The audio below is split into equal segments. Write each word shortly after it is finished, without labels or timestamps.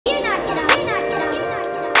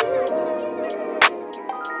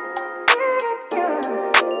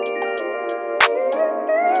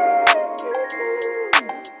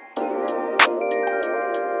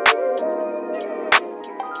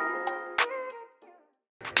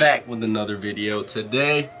back with another video.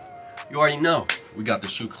 Today, you already know, we got the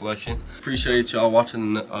shoe collection. Appreciate y'all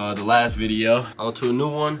watching the last video. On to a new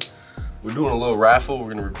one. We're doing a little raffle. We're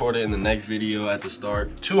gonna record it in the next video at the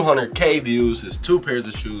start. 200K views is 2 pairs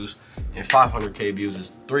of shoes, and 500K views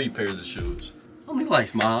is 3 pairs of shoes. How many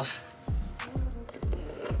likes, Miles?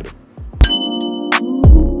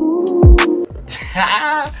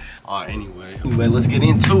 Alright, anyway, let's get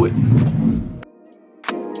into it.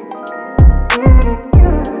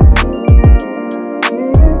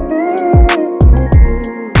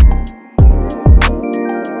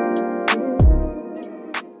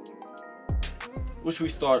 Where should we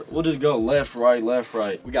start? We'll just go left, right, left,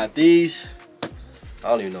 right. We got these. I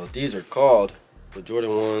don't even know what these are called, but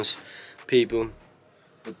Jordan ones, people.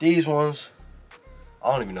 But these ones,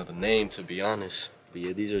 I don't even know the name, to be honest. But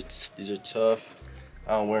yeah, these are tough.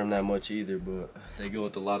 I don't wear them that much either, but they go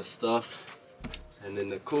with a lot of stuff. And then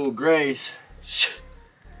the cool grays,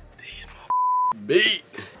 these beat.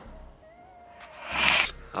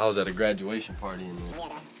 I was at a graduation party in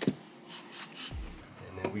there.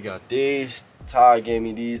 And then we got these. Ty gave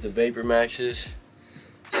me these, the Vapor Maxes.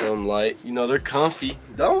 Some light, you know, they're comfy.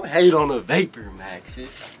 Don't hate on the Vapor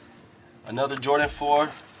Maxes. Another Jordan 4,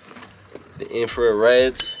 the infrared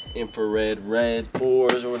red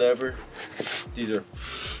 4s or whatever. These are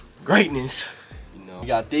greatness. You know, we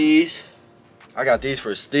got these. I got these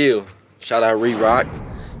for a steal. Shout out Re-Rock.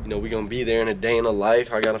 You know, we gonna be there in a day in the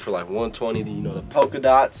life. I got them for like 120. You know, the polka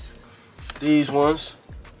dots. These ones.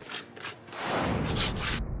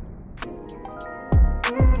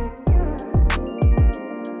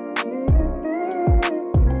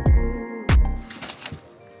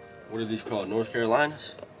 What are these called? North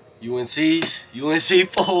Carolinas? UNCs? UNC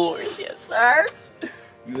 4s, yes sir.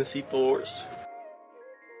 UNC 4s.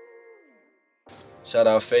 Shout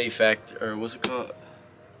out Fade Factor, or what's it called?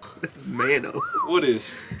 That's Mano. What is?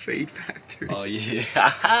 Fade Factor. Oh yeah.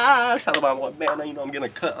 Shout out my boy Mano, you know I'm getting a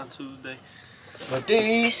cut on Tuesday. But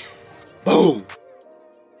these, boom.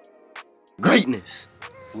 Greatness.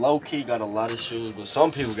 Low key got a lot of shoes, but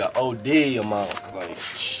some people got OD amount. Like,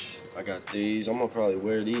 I got these. I'm gonna probably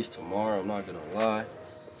wear these tomorrow, I'm not gonna lie.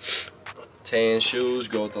 Tan shoes,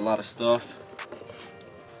 go with a lot of stuff.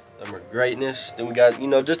 Them are greatness. Then we got, you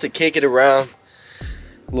know, just to kick it around,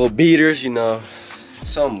 little beaters, you know,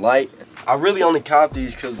 something light. I really only cop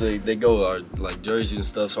these because they go like jerseys and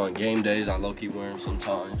stuff, so on game days I low-key wear them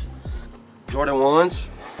sometimes. Jordan 1s,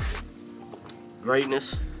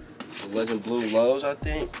 greatness. The Legend Blue lows, I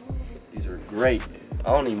think. These are great.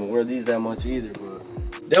 I don't even wear these that much either, but.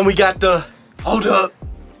 Then we got the, hold up.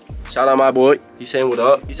 Shout out my boy, he's saying what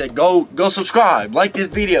up. He said go subscribe, like this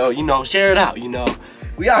video, you know, share it out, you know.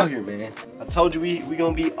 We out here, man. I told you we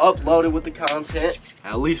gonna be uploaded with the content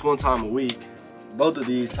at least 1 time a week. Both of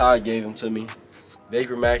these, Ty gave them to me.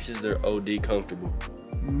 Vapor Maxes, they're OD comfortable.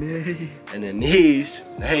 Nay. And then these,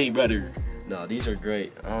 hey brother. No, these are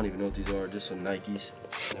great. I don't even know what these are, just some Nikes.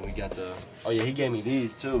 And then we got the, oh yeah, he gave me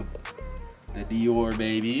these too. The Dior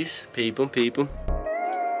babies, peep 'em, peep 'em.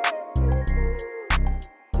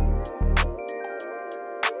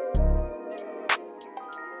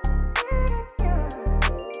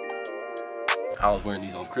 I was wearing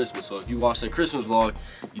these on Christmas, so if you watch that Christmas vlog,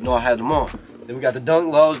 you know I had them on. Then we got the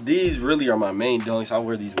Dunk Lows. These really are my main dunks. I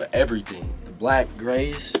wear these with everything. The black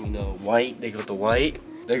grays, you know, white. They go with the white.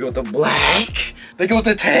 They go with the black. They go with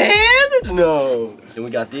the tan. No. Then we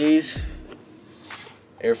got these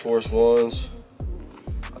Air Force Ones.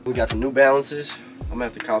 We got the New Balances. I'm gonna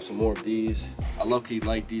have to cop some more of these. I low-key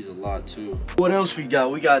like these a lot too. What else we got?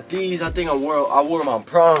 We got these. I think I wore them on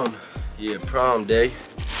prom. Yeah, prom day.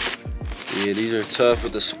 Yeah, these are tough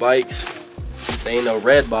with the spikes. They ain't no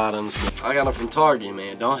red bottoms. I got them from Target,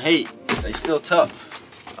 man. Don't hate. They still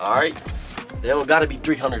tough. All right. They don't gotta be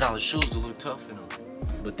 $300 shoes to look tough in them.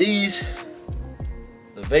 But these,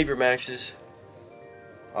 the Vapor Maxes,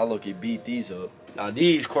 I low-key beat these up. Now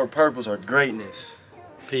these Core Purples are greatness.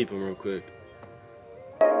 Peep them real quick.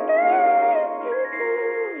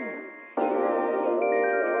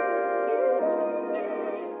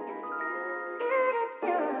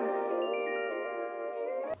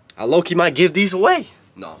 I low-key might give these away.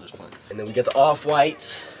 No, I'm just playing. And then we got the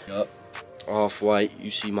Off-Whites. Yup, Off-White.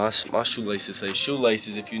 You see my shoelaces say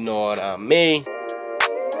shoelaces, if you know what I mean.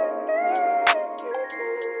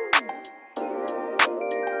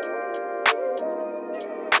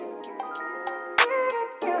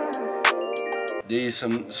 These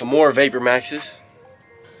some more Vapor Maxes.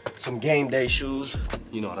 Some game day shoes.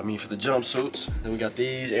 You know what I mean, for the jumpsuits. Then we got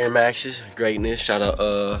these Air Maxes. Greatness. Shout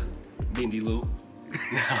out Bendy Lou.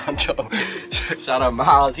 I'm joking. Shout out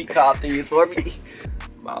Miles, he caught these for me.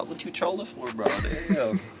 Miles, what you trolling for, bro?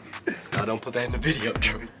 Damn. No, don't put that in the video,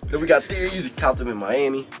 Drew. Then we got these. Caught them in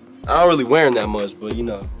Miami. I don't really wear them that much, but you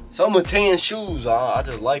know. Some tan shoes, I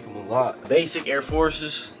just like them a lot. Basic Air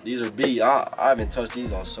Forces. These are beat. I haven't touched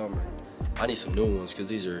these all summer. I need some new ones because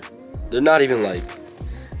they're not even like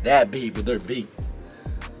that beat, but they're beat.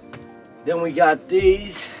 Then we got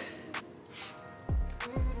these.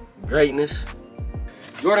 Greatness.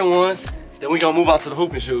 Jordan 1s. Then we gonna move on to the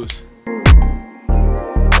hooping shoes.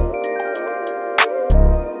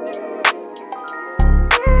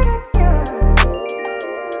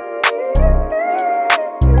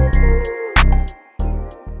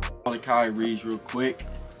 All the Kyries real quick.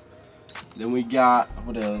 Then we got,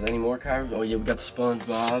 what else? Any more Kyries? Oh yeah, we got the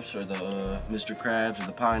SpongeBobs or the Mr. Krabs or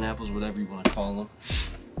the pineapples, whatever you want to call them.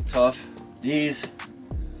 Tough. These,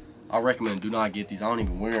 I recommend do not get these. I don't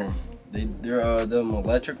even wear them. They're them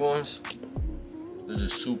electric ones. They're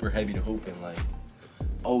just super heavy to hoop in, like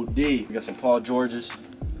OD. We got some Paul Georges.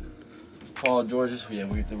 Yeah,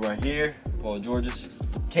 we get them right here. Paul Georges.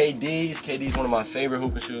 KD's one of my favorite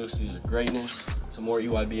hooping shoes. These are greatness. Some more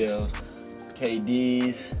EYBLs.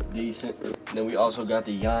 KD's, decent. And then we also got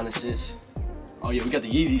the Giannis's. Oh yeah, we got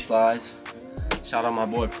the Yeezy slides. Shout out my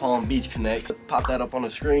boy Palm Beach Connects. Pop that up on the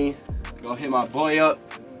screen. Go hit my boy up.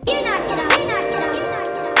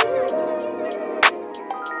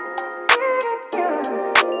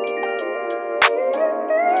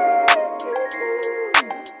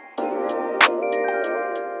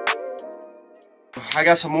 I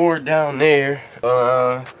got some more down there.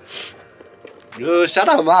 Good. Shout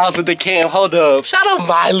out Miles with the cam. Hold up. Shout out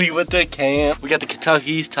Miley with the cam. We got the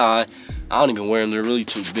Kentucky's tie. I don't even wear them. They're really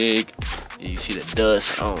too big. Yeah, you see the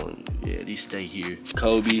dust. Oh, yeah, these stay here.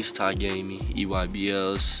 Kobe's, Ty gave me.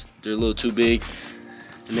 EYBLs. They're a little too big.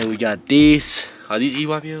 And then we got these. Are these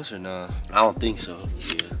EYBLs or nah? I don't think so.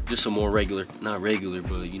 Yeah, just some more regular, not regular,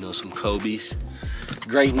 but you know, some Kobe's.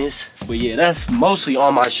 Greatness. But yeah, that's mostly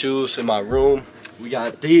all my shoes in my room. We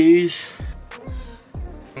got these.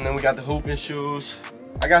 And then we got the hooping shoes.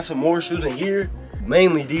 I got some more shoes in here.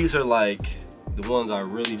 Mainly these are like the ones I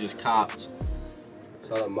really just copped.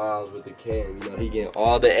 Shout out Miles with the cam. You know, he getting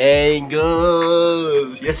all the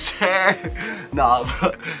angles. Yes, sir. Nah,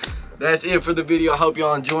 but that's it for the video. I hope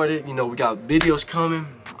y'all enjoyed it. You know, we got videos coming.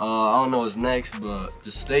 I don't know what's next, but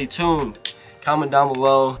just stay tuned. Comment down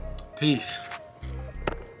below. Peace.